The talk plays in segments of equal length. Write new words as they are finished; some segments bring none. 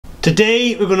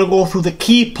Today we're going to go through the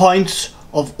key points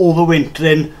of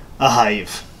overwintering a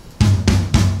hive.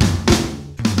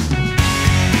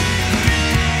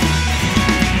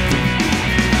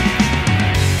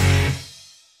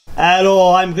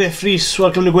 Hello, I'm Griff Rees.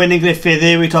 Welcome to Gwyn and Griffith.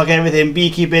 Here we talk everything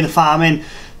beekeeping, farming,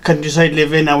 countryside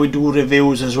living, and we do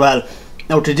reviews as well.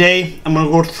 Now today I'm going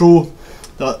to go through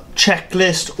the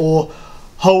checklist or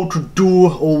how to do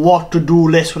or what to do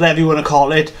list, whatever you want to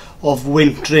call it, of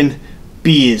wintering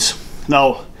bees.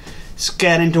 Now it's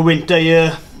getting into winter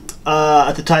here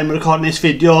at the time of recording this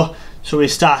video, so we're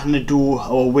starting to do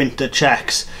our winter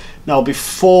checks. Now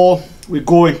before we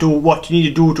go into what you need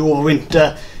to do to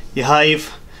overwinter your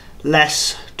hive,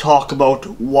 let's talk about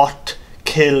what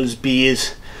kills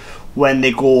bees when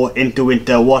they go into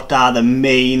winter. What are the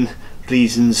main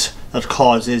reasons that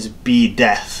causes bee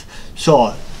death?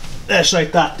 So let's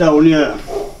write that down here.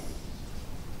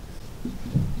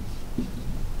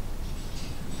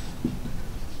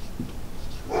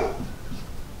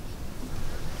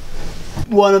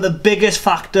 One of the biggest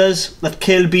factors that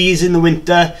kill bees in the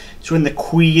winter is when the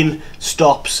queen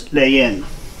stops laying.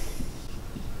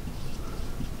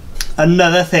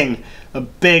 Another thing, a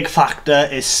big factor,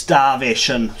 is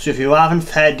starvation. So if you haven't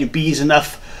fed your bees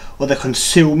enough, or they're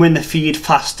consuming the feed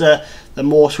faster than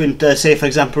most winters, say for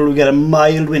example we get a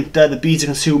mild winter, the bees are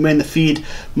consuming the feed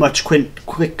much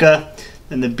quicker,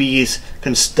 then the bees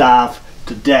can starve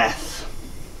to death.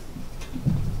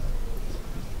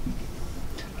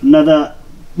 Another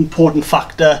important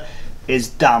factor is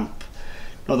damp.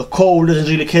 Now the cold doesn't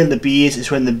really kill the bees,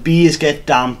 it's when the bees get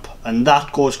damp and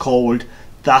that goes cold,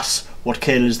 that's what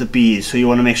kills the bees. So you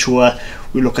want to make sure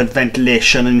we look at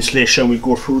ventilation and insulation. We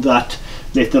go through that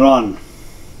later on.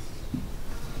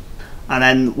 And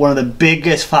then one of the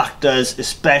biggest factors,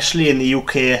 especially in the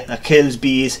UK, that kills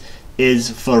bees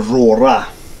is Varroa.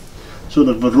 So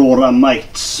the Varroa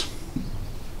mites.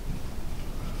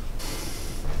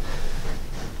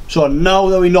 So now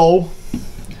that we know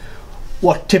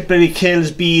what typically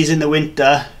kills bees in the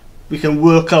winter, we can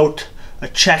work out a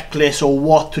checklist or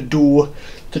what to do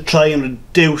to try and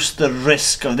reduce the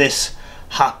risk of this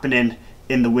happening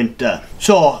in the winter.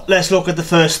 So let's look at the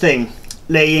first thing,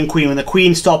 laying queen. When the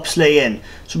queen stops laying.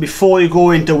 So before you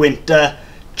go into winter,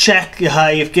 check your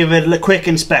hive, give it a quick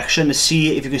inspection to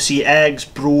see if you can see eggs,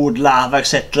 brood, larvae,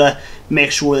 etc.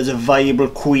 Make sure there's a viable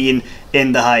queen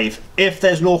in the hive. If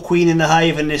there's no queen in the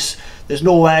hive and there's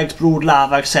no eggs, brood,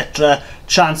 larvae, etc.,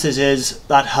 chances is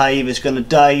that hive is going to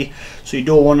die. So you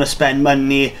don't want to spend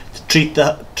money to treat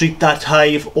that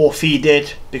hive or feed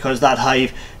it, because that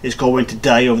hive is going to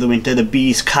die over the winter. The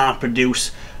bees can't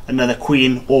produce another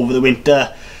queen over the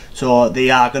winter, so they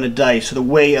are going to die. So the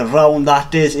way around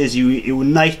that is you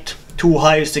unite two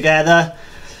hives together.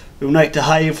 Unite the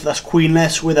hive that's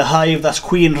queenless with a hive that's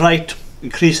queen right,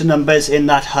 increase the numbers in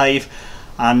that hive,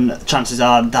 and chances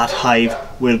are that hive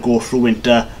will go through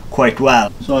winter quite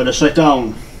well. So I just write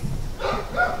down,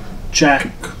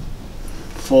 check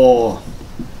for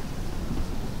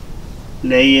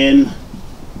laying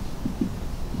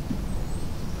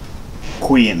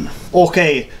queen.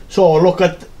 Okay, so look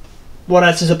at what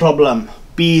else is a problem.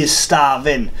 Bees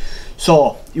starving.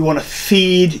 So you want to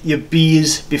feed your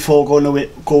bees before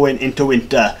going into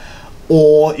winter,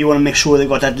 or you want to make sure they've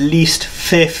got at least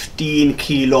 15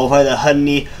 kilo of either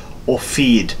honey or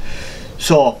feed.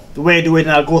 So the way to do it,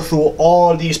 and I'll go through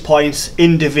all these points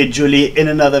individually in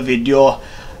another video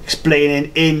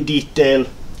explaining in detail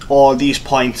all these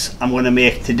points I'm going to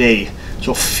make today.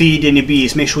 So feeding your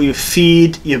bees, make sure you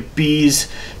feed your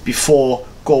bees before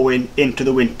going into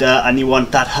the winter, and you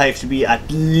want that hive to be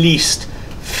at least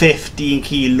 15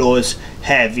 kilos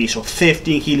heavy. So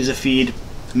 15 kilos of feed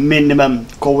minimum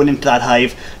going into that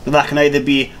hive. Now that can either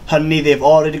be honey they've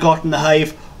already got in the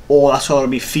hive, or that's going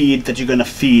to be feed that you're going to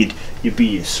feed your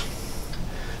bees.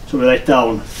 So we write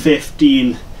down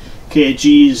 15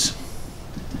 kgs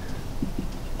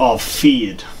of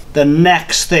feed. The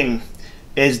next thing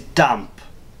is damp.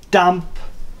 Damp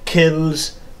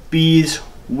kills bees.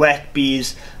 Wet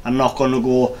bees are not going to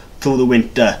go through the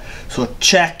winter. So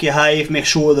check your hive, make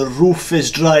sure the roof is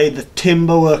dry, the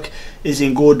timber work is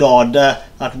in good order,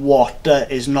 that water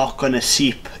is not going to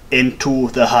seep into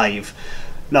the hive.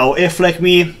 Now if, like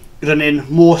me,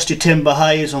 running most of your timber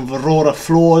hives on Varroa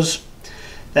floors,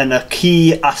 then a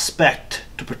key aspect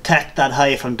to protect that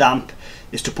hive from damp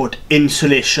is to put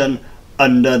insulation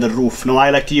under the roof. Now I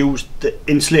like to use the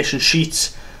insulation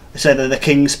sheets. It's either the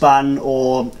Kingspan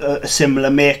or a similar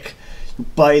make. You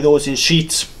buy those in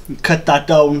sheets, you cut that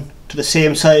down to the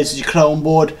same size as your crown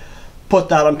board, put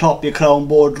that on top of your crown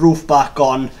board, roof back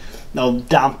on, Now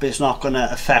damp is not going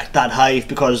to affect that hive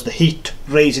because the heat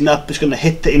raising up is going to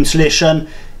hit the insulation.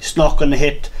 It's not going to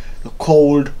hit the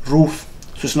cold roof,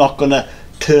 so it's not going to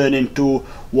turn into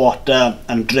water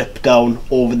and drip down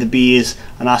over the bees,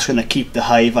 and that's going to keep the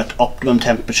hive at optimum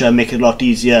temperature, make it a lot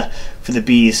easier for the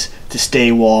bees to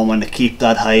stay warm and to keep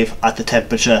that hive at the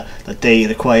temperature that they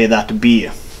require that to be.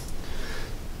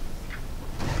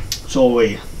 So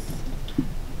we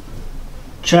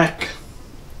check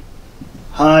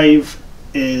hive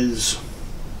is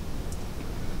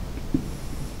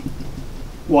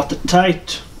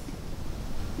watertight,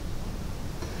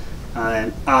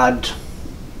 and add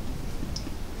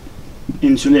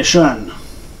insulation.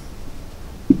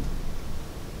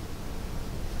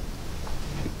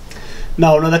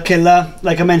 Now another killer,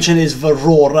 like I mentioned, is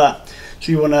Varroa.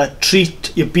 So you want to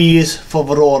treat your bees for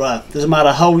Varroa. Doesn't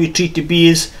matter how you treat your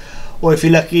bees, or if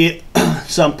you're lucky,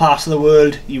 some parts of the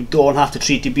world you don't have to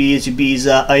treat your bees. Your bees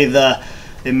are either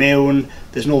immune,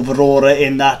 there's no Varroa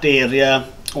in that area,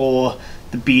 or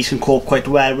the bees can cope quite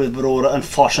well with Varroa.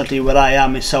 Unfortunately, where I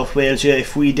am in South Wales here,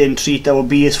 if we didn't treat our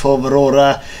bees for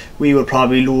Varroa, we would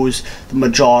probably lose the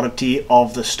majority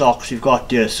of the stocks we've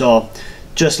got here. So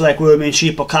just like worming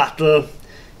sheep or cattle,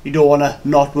 you don't want to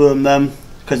not worm them,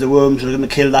 because the worms are going to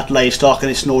kill that livestock, and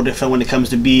it's no different when it comes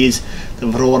to bees. The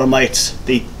Varroa mites,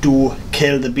 they do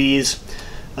kill the bees,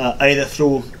 either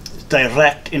through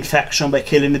direct infection by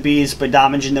killing the bees, by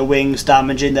damaging their wings,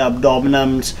 damaging their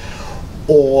abdominums,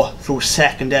 or through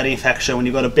secondary infection when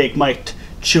you've got a big mite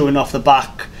chewing off the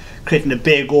back, creating a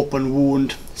big open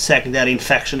wound. Secondary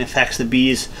infection infects the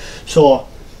bees. So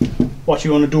what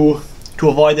you want to do to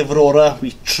avoid the Varroa,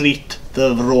 we treat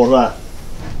the Varroa.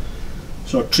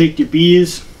 So treat your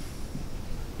bees.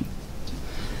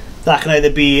 That can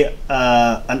either be an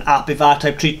Apivar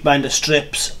type treatment, a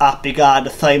strips, Apigard, a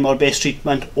thymol based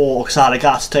treatment, or oxalic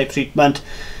acid type treatment.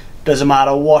 Doesn't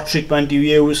matter what treatment you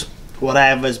use,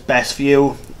 whatever is best for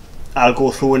you. I'll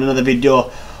go through in another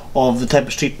video of the type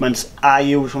of treatments I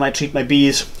use when I treat my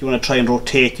bees. You want to try and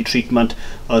rotate your treatment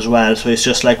as well. So it's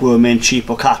just like worming sheep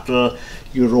or cattle.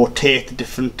 You rotate the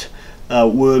different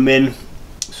worming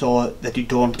so that you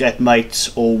don't get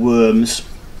mites or worms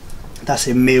that's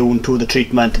immune to the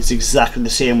treatment. It's exactly the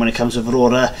same when it comes to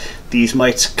Varroa. These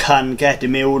mites can get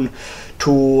immune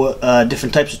to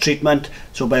different types of treatment,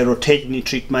 so by rotating your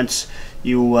treatments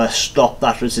you stop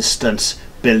that resistance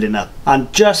building up.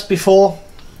 And just before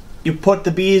you put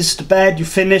the bees to bed, you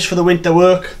finish for the winter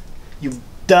work, you've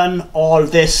done all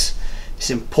this,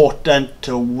 it's important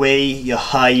to weigh your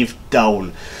hive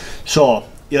down. So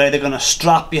you're either going to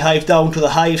strap your hive down to the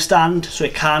hive stand so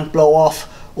it can't blow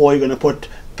off, or you're going to put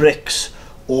bricks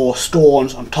or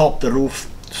stones on top of the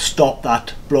roof to stop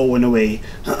that blowing away.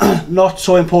 Not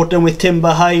so important with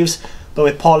timber hives, but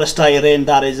with polystyrene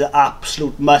that is an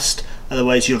absolute must,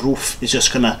 otherwise your roof is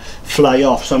just going to fly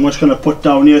off. So I'm just going to put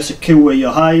down here, secure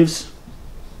your hives.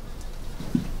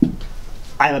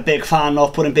 I'm a big fan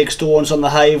of putting big stones on the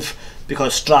hive,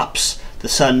 because straps, the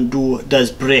sun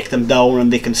does break them down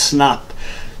and they can snap.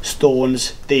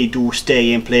 Stones, they do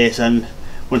stay in place, and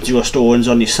once you got stones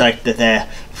on your site, they're there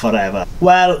forever.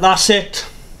 Well, that's it.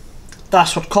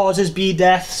 That's what causes bee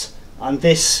deaths, and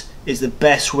this is the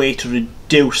best way to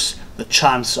reduce the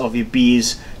chance of your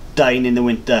bees dying in the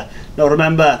winter. Now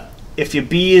remember, if your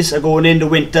bees are going into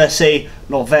winter, say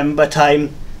November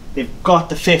time, they've got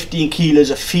the 15 kilos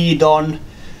of feed on.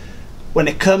 When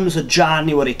it comes to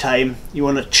January time, you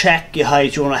want to check your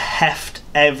hives, you want to heft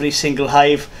every single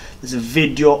hive. There's a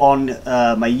video on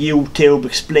my YouTube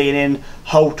explaining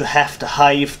how to heft a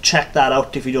hive. Check that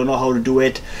out if you don't know how to do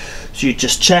it. So you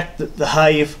just check the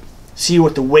hive, see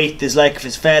what the weight is like. If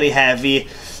it's very heavy,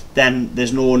 then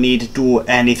there's no need to do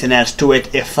anything else to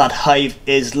it. If that hive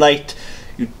is light,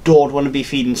 you don't want to be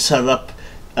feeding syrup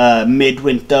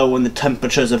midwinter when the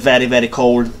temperatures are very, very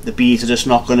cold. The bees are just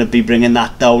not going to be bringing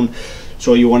that down.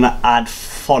 So you want to add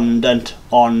fondant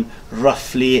on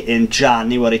roughly in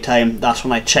January time. That's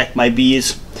when I check my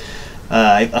bees.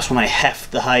 That's when I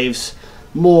heft the hives.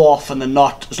 More often than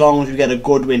not, as long as we get a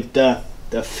good winter,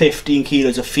 the 15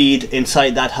 kilos of feed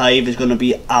inside that hive is going to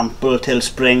be ample till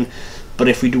spring. But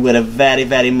if we do get a very,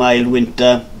 very mild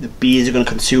winter, the bees are going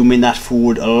to consume in that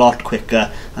food a lot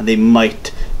quicker, and they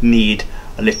might need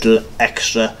a little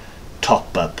extra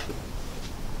top up.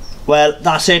 Well,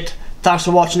 that's it. Thanks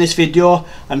for watching this video,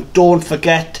 and don't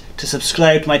forget to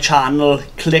subscribe to my channel.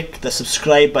 Click the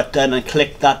subscribe button and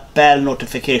click that bell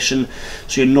notification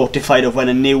so you're notified of when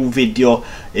a new video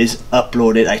is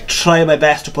uploaded. I try my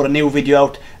best to put a new video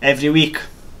out every week.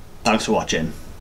 Thanks for watching.